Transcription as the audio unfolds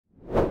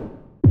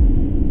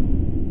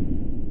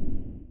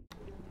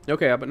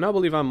Okay, but now I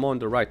believe I'm on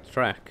the right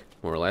track,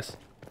 more or less.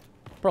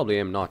 Probably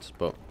am not,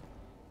 but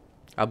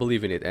I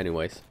believe in it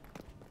anyways.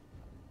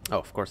 Oh,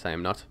 of course I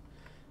am not.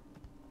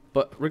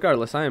 But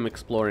regardless, I am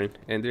exploring,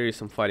 and there is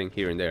some fighting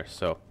here and there,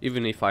 so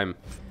even if I'm...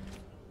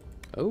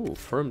 Oh,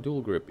 firm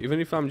dual grip. Even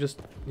if I'm just,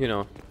 you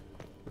know,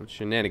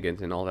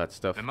 shenanigans and all that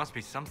stuff. There must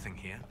be something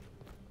here.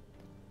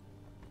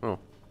 Oh,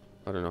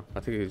 I don't know.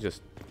 I think it's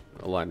just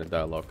a line of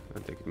dialogue. I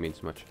don't think it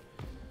means much.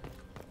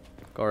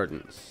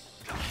 Gardens.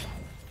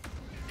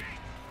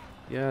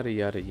 Yada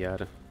yada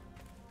yada.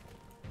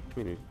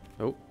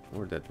 Oh,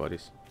 more dead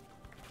bodies.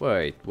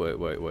 Wait.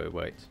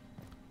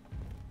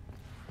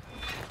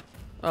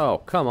 Oh,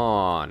 come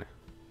on.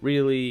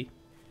 Really?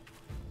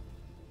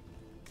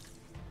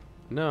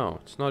 No,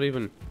 it's not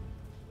even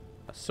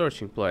a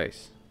searching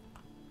place.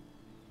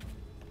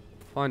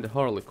 Find the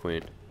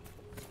Harlequin.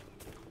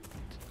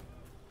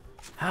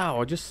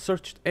 How? I just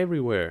searched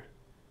everywhere.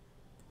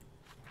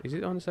 Is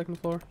it on the second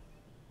floor?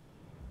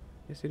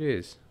 Yes, it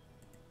is.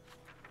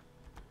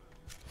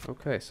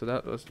 Okay, so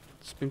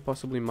it's been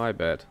possibly my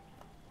bad.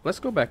 Let's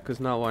go back, because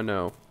now I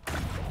know.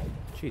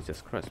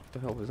 Jesus Christ, what the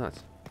hell was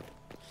that?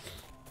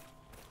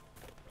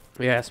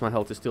 Yes, my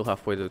health is still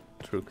halfway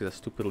through, because I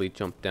stupidly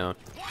jumped down.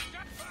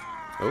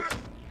 Oh.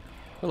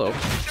 Hello.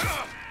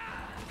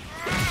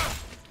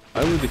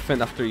 I will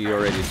defend after you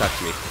already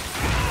attacked me.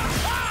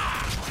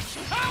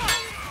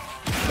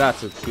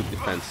 That's a good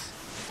defense.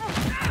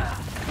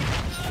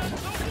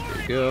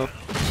 There you go.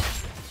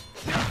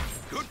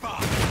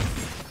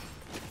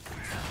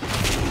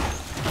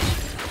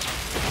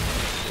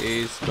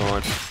 He's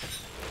gone.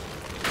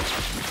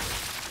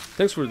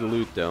 Thanks for the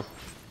loot, though.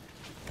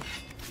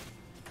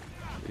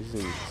 He's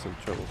in some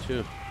trouble,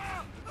 too.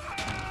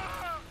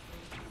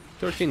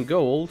 13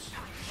 gold.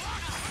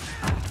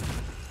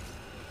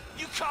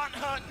 You can't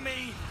hurt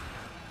me.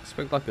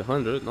 Expect like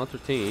 100, not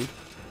 13.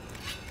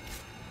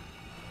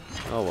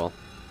 Oh well.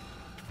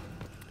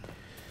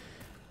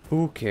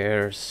 Who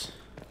cares?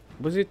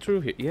 Was it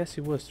through here? Yes,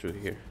 it was through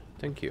here.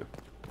 Thank you.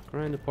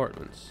 Grand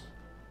apartments.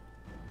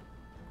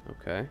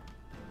 Okay.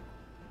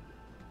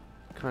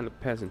 What kind of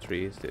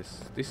peasantry is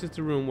this? This is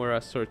the room where I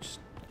searched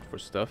for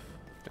stuff.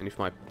 And if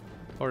my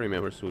party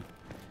members would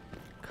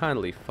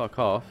kindly fuck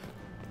off,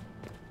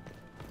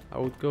 I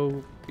would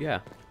go, yeah,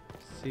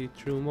 see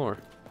through more.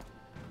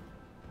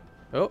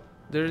 Oh,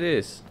 there it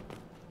is.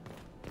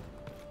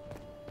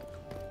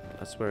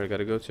 That's where I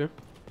gotta go to.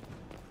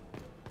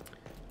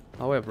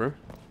 However,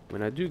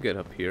 when I do get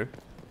up here,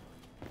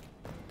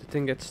 the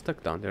thing gets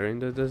stuck down there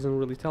and it doesn't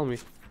really tell me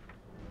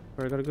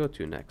where I gotta go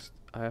to next.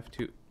 I have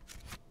to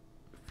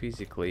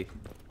physically,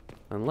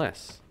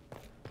 unless...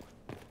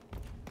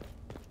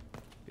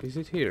 Is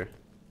it here?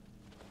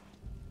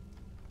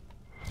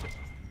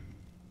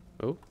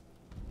 Oh.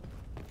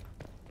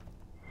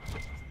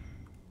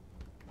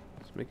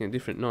 It's making a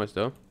different noise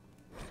though.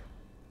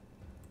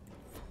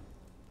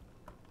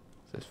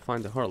 Let's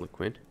find the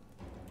Harlequin.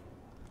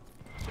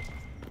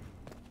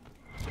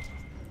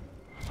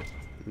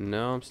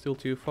 No, I'm still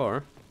too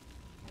far.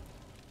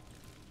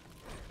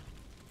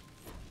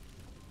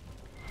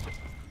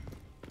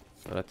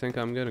 But I think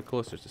I'm getting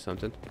closer to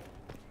something.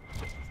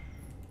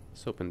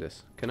 Let's open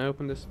this. Can I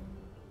open this?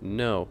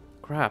 No.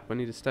 Crap, I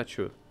need a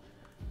statue.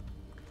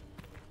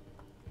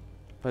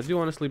 But I do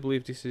honestly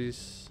believe this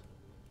is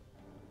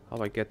how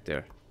I get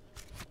there.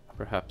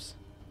 Perhaps.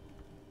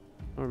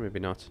 Or maybe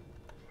not.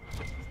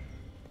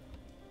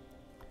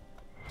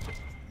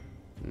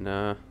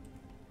 Nah.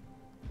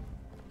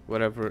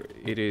 Whatever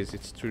it is,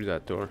 it's through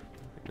that door.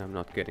 And I'm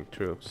not getting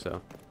through,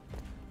 so...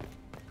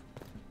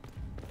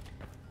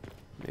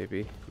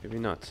 Maybe, maybe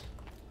not.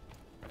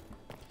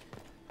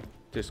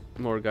 There's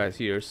more guys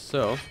here,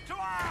 so...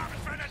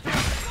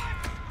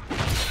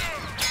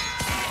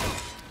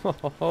 Ho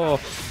ho ho!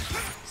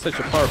 Such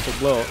a powerful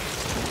blow.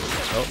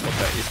 Oh,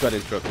 okay, he's got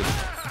interrupted.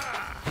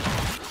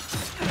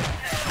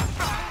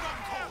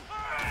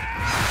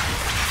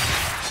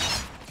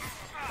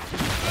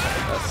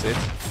 That's it.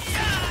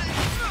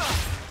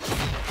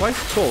 Why is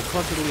Cole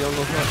constantly on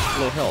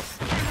low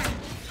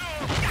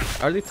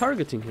health? Are they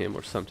targeting him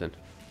or something?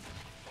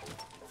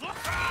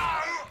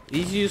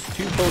 He's used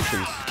 2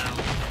 potions.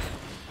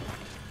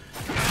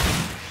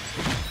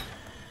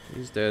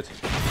 He's dead.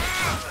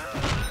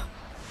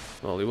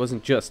 Well, it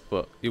wasn't just,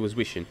 but it was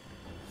wishing.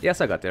 Yes,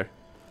 I got there.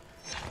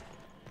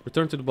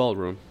 Return to the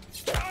ballroom.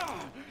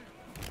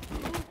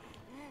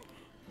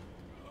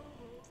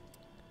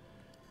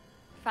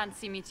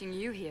 Fancy meeting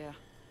you here.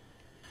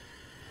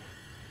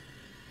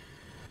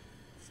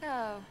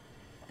 So,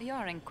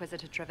 you're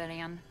Inquisitor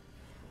Trevelyan.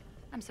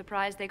 I'm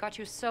surprised they got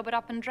you sobered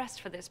up and dressed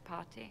for this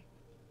party.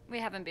 We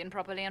haven't been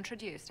properly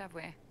introduced, have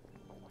we?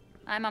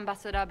 I'm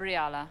Ambassador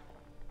Briala.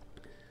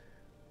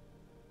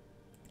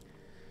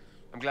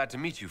 I'm glad to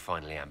meet you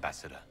finally,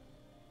 Ambassador.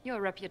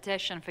 Your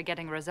reputation for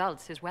getting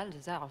results is well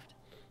deserved.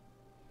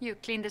 You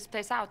cleaned this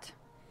place out.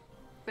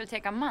 Will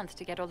take a month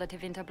to get all the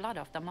Tevinter blood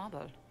off the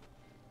marble.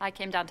 I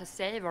came down to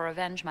save or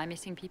avenge my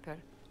missing people.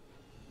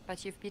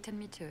 But you've beaten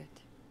me to it.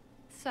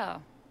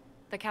 So,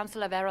 the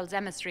Council of Herald's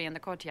emissary in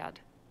the courtyard.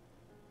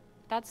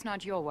 That's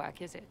not your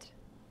work, is it?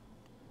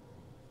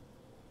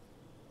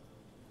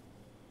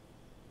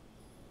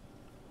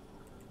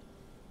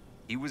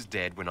 He was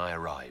dead when I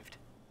arrived.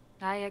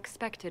 I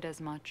expected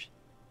as much.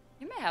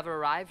 You may have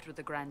arrived with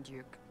the Grand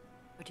Duke,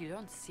 but you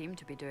don't seem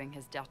to be doing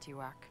his dirty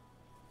work.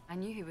 I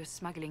knew he was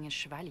smuggling his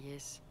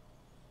chevaliers.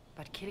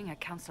 But killing a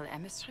council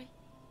emissary?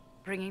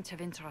 Bringing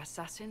Tevinter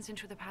assassins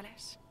into the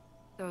palace?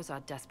 Those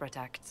are desperate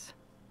acts.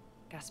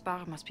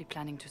 Gaspard must be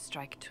planning to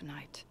strike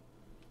tonight.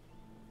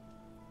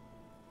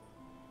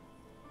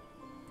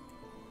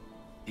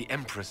 The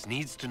Empress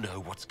needs to know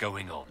what's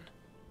going on.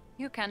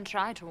 You can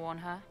try to warn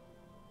her.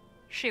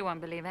 She won't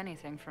believe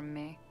anything from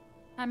me.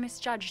 I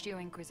misjudged you,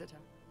 Inquisitor.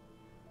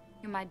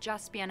 You might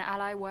just be an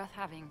ally worth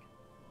having.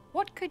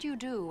 What could you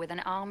do with an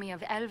army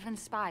of elven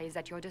spies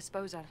at your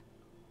disposal?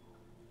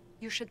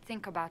 You should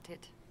think about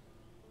it.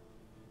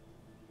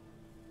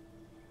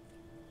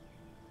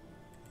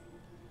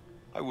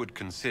 I would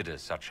consider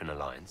such an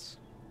alliance.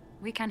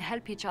 We can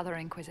help each other,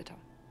 Inquisitor.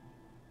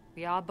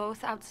 We are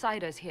both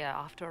outsiders here,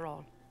 after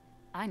all.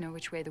 I know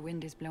which way the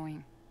wind is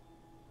blowing.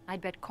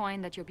 I'd bet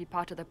coin that you'll be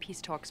part of the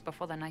peace talks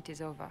before the night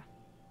is over.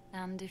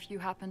 And if you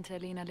happen to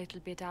lean a little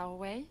bit our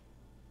way,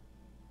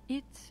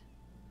 it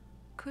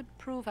could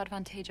prove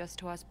advantageous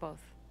to us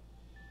both.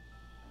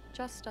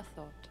 Just a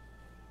thought.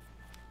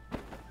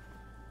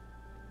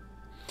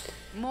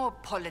 More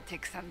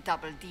politics and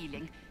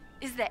double-dealing.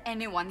 Is there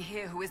anyone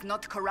here who is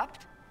not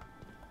corrupt?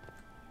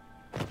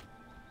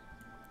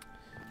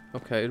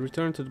 Okay,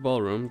 return to the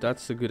ballroom.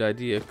 That's a good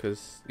idea,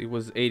 because it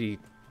was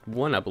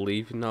 81, I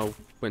believe. Now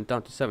went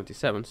down to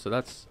 77, so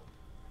that's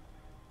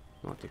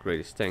not the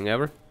greatest thing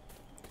ever.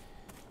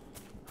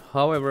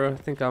 However, I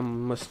think I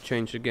must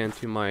change again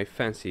to my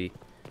fancy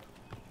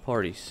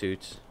party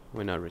suit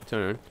when I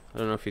return. I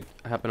don't know if it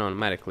happened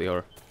automatically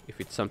or if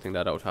it's something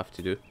that I would have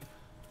to do.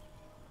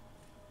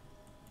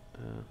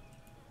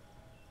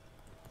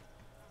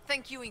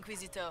 Thank you,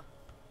 Inquisitor.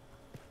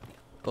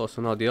 Also,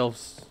 now the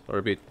elves are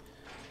a bit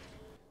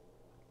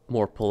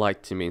more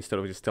polite to me instead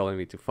of just telling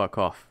me to fuck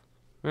off.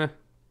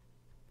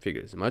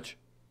 Figured as much.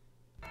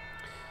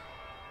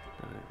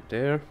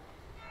 There.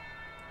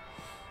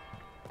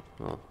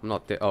 Oh, I'm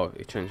not there. Oh,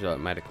 it changed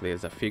automatically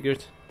as I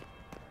figured.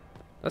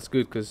 That's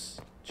good, because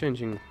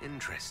changing...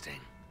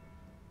 Interesting.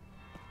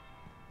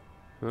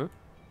 Huh?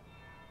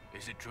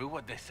 Is it true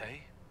what they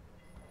say?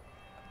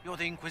 You're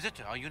the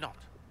Inquisitor, are you not?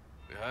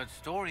 We heard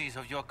stories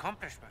of your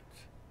accomplishments.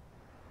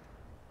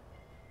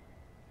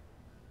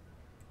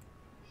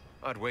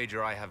 I'd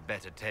wager I have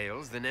better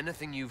tales than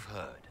anything you've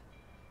heard.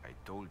 I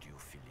told you,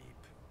 Philippe.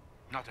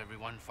 Not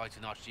everyone fights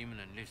an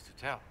archdemon and lives to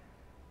tell.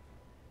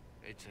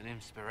 It's an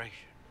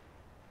inspiration.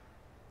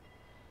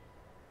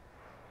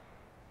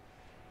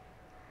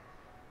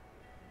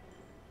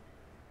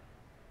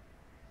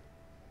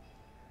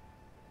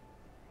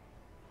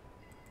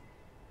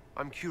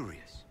 I'm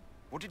curious.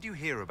 What did you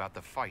hear about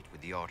the fight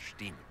with the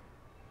archdemon?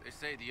 They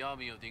say the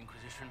army of the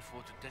Inquisition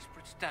fought a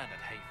desperate stand at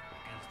Haven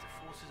against the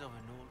forces of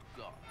an old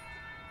god.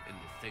 In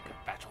the thick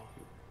of battle,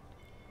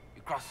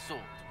 you crossed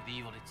swords with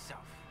evil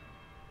itself.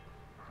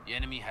 The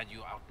enemy had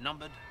you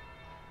outnumbered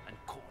and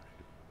cornered,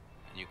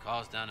 and you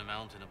cast down a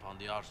mountain upon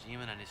the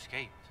archdemon and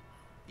escaped.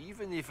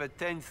 Even if a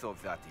tenth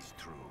of that is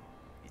true,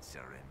 it's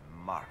a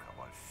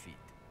remarkable feat.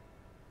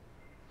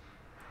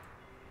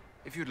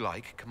 If you'd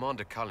like,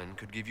 Commander Cullen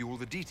could give you all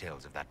the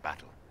details of that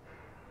battle.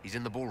 He's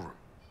in the ballroom.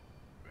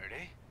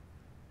 Really?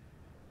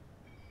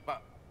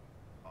 But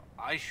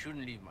I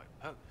shouldn't leave my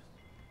post.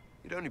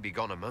 You'd only be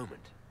gone a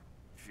moment.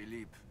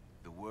 Philippe,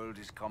 the world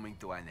is coming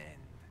to an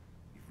end.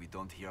 If we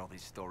don't hear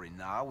this story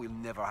now, we'll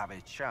never have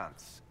a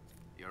chance.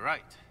 You're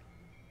right.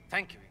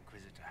 Thank you,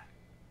 Inquisitor.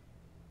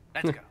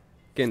 Let's go.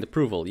 Gained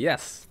approval,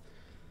 yes.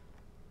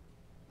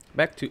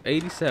 Back to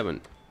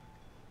 87.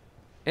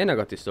 And I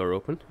got this door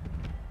open.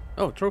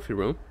 Oh, trophy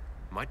room.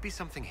 Might be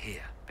something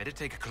here. Better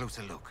take a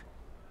closer look.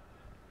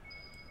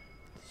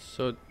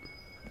 So...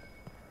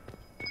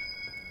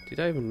 did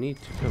I even need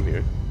to come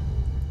here?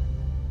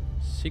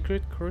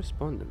 Secret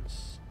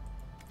correspondence.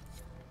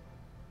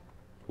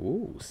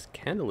 Ooh,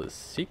 scandalous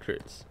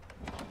secrets.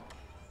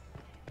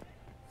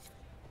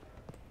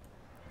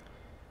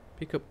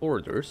 Pick up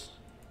orders.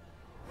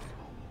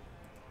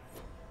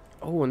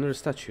 Oh, another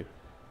statue.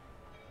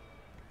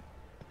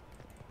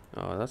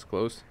 Oh, that's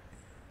close.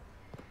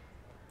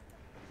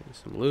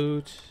 Some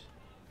loot.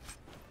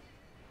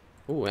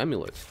 Oh,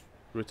 amulet.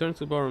 Return to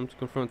the ballroom to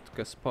confront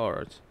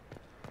Gaspard.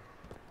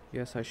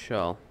 Yes, I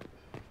shall.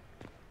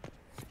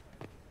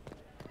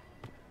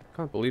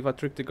 Can't believe I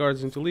tricked the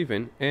guards into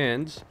leaving,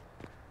 and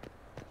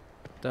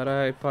that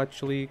I've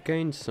actually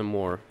gained some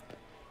more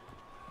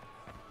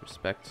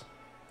respect.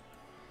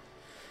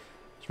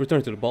 Let's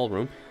return to the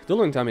ballroom. The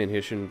long time in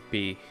here shouldn't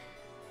be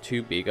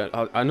too big.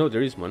 I know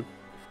there is one,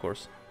 of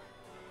course.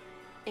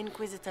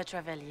 Inquisitor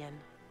Trevelyan.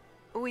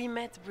 We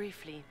met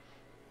briefly.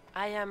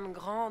 I am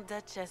Grand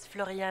Duchess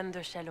Floriane de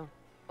Chalon.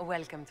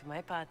 Welcome to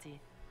my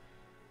party.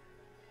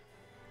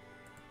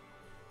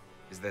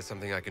 Is there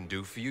something I can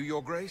do for you,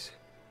 Your Grace?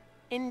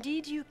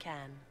 Indeed you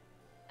can.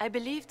 I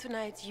believe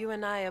tonight you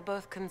and I are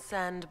both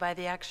concerned by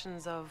the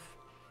actions of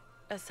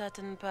a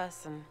certain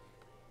person.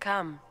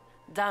 Come,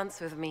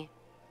 dance with me.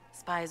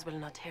 Spies will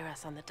not hear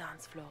us on the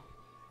dance floor.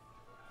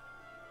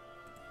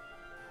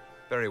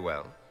 Very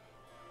well.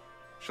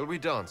 Shall we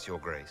dance, Your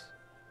Grace?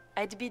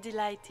 I'd be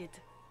delighted.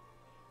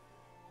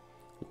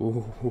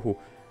 Ooh,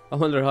 I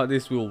wonder how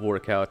this will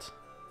work out.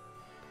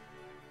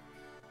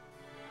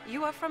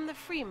 You are from the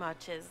Free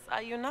Marches,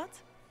 are you not?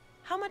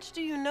 How much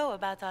do you know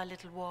about our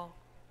little war?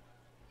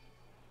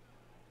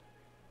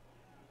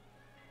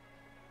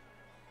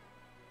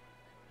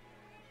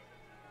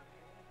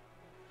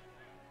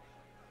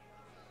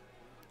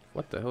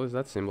 What the hell is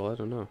that symbol? I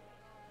don't know.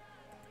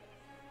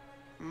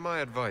 My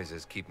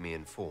advisors keep me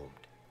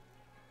informed.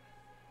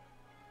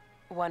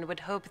 One would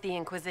hope the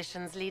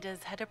Inquisition's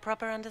leaders had a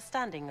proper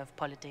understanding of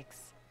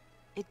politics.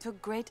 It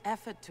took great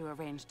effort to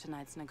arrange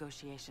tonight's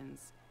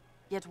negotiations.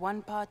 Yet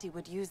one party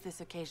would use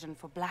this occasion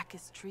for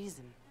blackest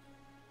treason.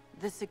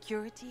 The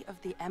security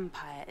of the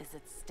Empire is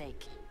at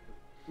stake.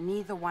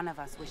 Neither one of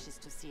us wishes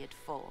to see it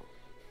fall.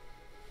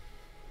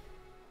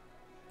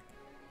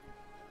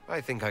 I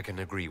think I can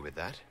agree with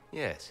that,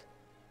 yes.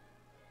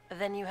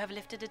 Then you have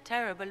lifted a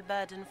terrible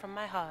burden from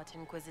my heart,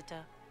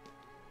 Inquisitor.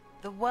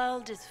 The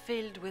world is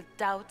filled with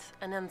doubt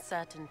and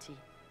uncertainty.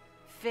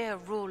 Fear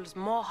rules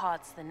more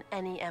hearts than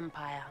any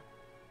empire.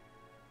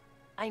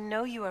 I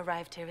know you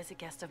arrived here as a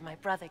guest of my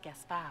brother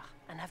Gaspard,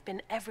 and have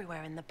been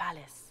everywhere in the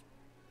palace.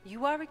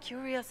 You are a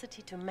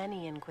curiosity to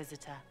many,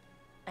 Inquisitor,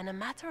 and a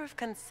matter of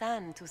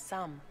concern to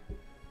some.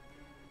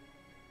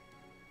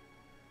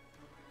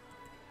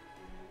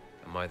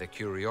 Am I the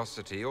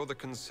curiosity or the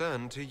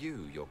concern to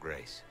you, Your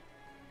Grace?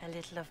 A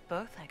little of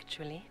both,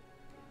 actually.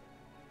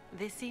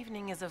 This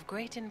evening is of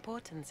great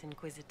importance,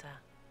 Inquisitor.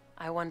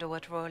 I wonder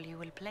what role you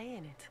will play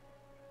in it.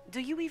 Do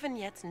you even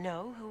yet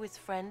know who is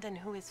friend and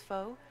who is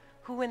foe?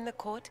 Who in the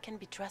court can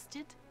be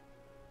trusted?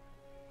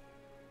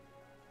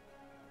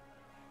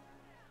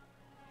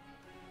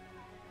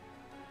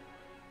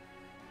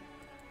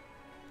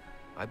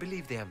 I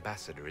believe the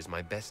ambassador is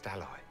my best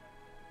ally.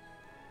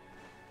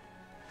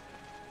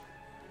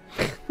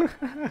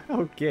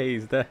 How gay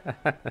is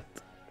that?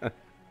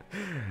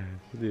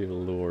 Dear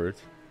Lord.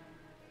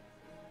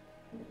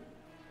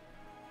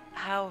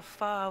 How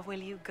far will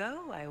you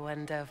go, I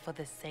wonder, for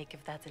the sake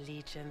of that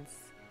allegiance?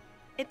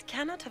 It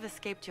cannot have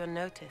escaped your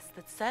notice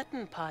that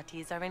certain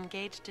parties are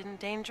engaged in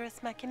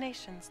dangerous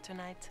machinations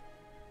tonight.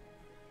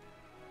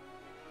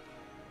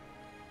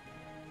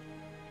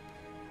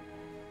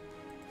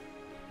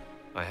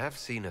 I have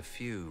seen a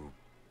few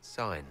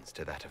signs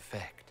to that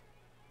effect.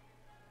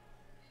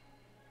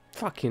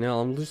 Fucking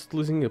hell, I'm just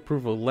losing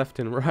approval left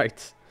and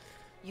right.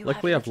 You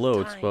Like we have little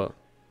loads, time. but...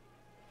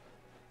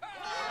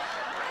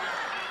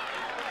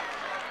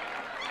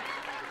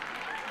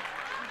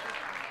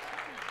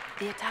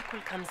 The attack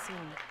will come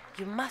soon.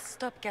 You must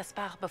stop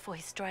Gaspard before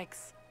he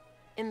strikes.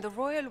 In the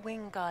Royal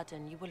Wing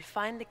Garden, you will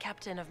find the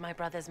captain of my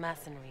brother's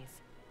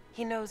mercenaries.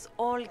 He knows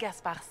all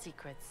Gaspard's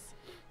secrets.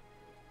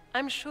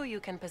 I'm sure you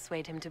can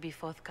persuade him to be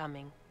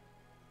forthcoming.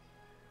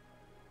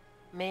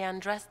 May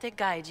Andraste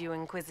guide you,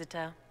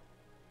 Inquisitor.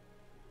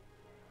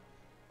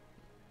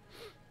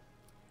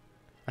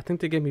 I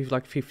think they gave me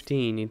like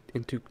 15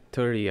 and took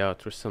 30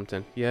 out or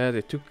something. Yeah,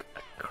 they took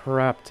a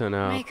crap ton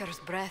out. Maker's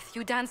breath.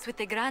 You danced with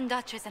the Grand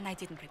Duchess and I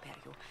didn't prepare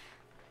you.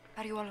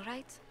 Are you all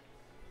right?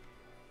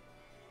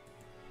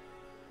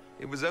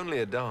 It was only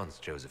a dance,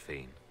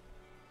 Josephine.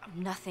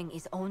 Nothing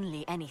is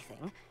only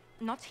anything.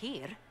 Not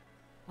here.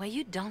 Were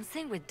you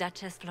dancing with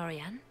Duchess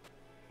Florian?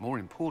 More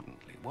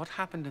importantly, what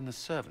happened in the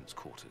servants'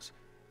 quarters?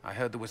 I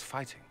heard there was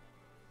fighting.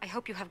 I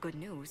hope you have good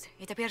news.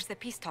 It appears the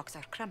peace talks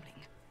are crumbling.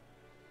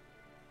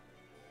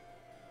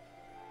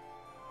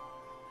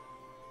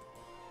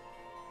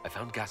 I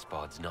found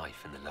Gaspard's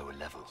knife in the lower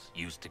levels,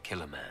 used to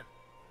kill a man.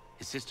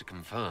 His sister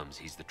confirms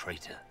he's the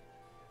traitor.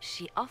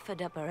 She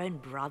offered up her own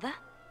brother?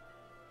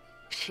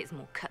 She's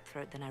more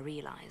cutthroat than I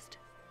realized.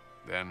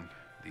 Then,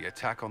 the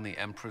attack on the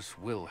Empress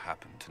will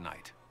happen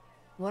tonight.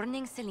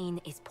 Warning Celine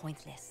is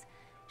pointless.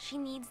 She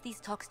needs these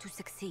talks to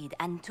succeed,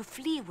 and to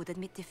flee would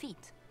admit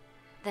defeat.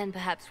 Then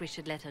perhaps we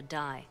should let her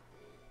die.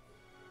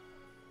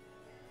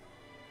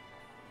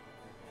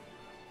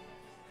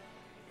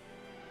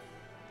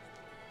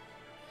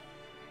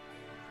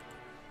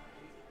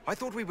 I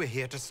thought we were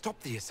here to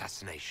stop the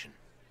assassination.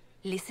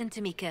 Listen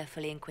to me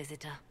carefully,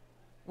 Inquisitor.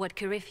 What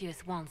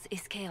Corypheus wants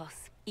is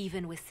chaos.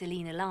 Even with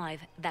Celine alive,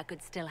 that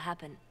could still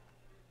happen.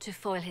 To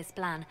foil his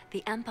plan,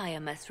 the Empire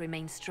must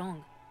remain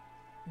strong.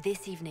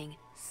 This evening,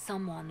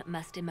 someone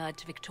must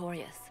emerge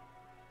victorious.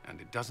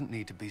 And it doesn't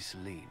need to be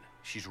Celine.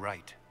 She's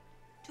right.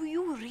 Do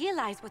you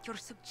realize what you're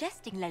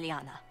suggesting,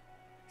 Leliana?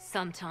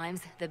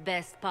 Sometimes the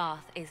best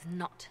path is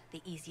not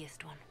the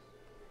easiest one.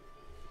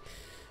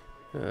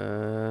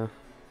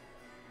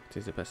 It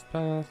is the best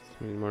path.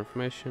 We need more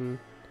information.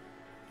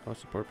 I'll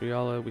support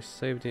Briala. We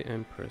save the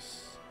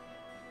Empress.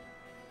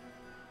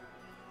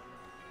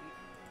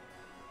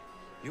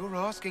 You're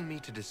asking me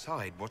to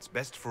decide what's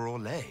best for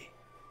Orlais.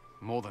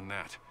 More than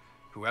that,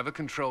 Whoever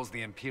controls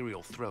the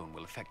Imperial throne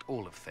will affect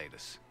all of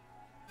Thedas.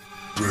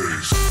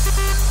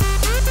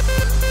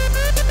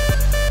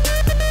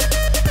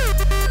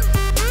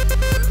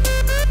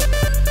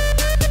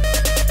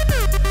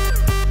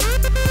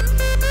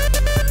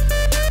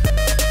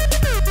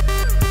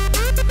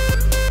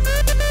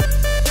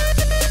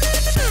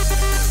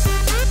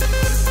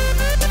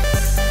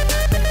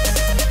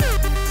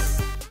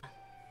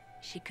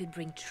 She could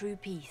bring true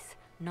peace,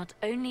 not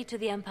only to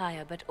the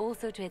Empire, but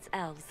also to its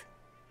elves.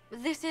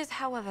 This is,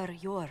 however,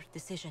 your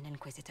decision,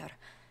 Inquisitor,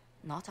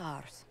 not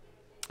ours.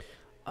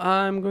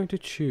 I'm going to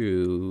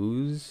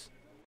choose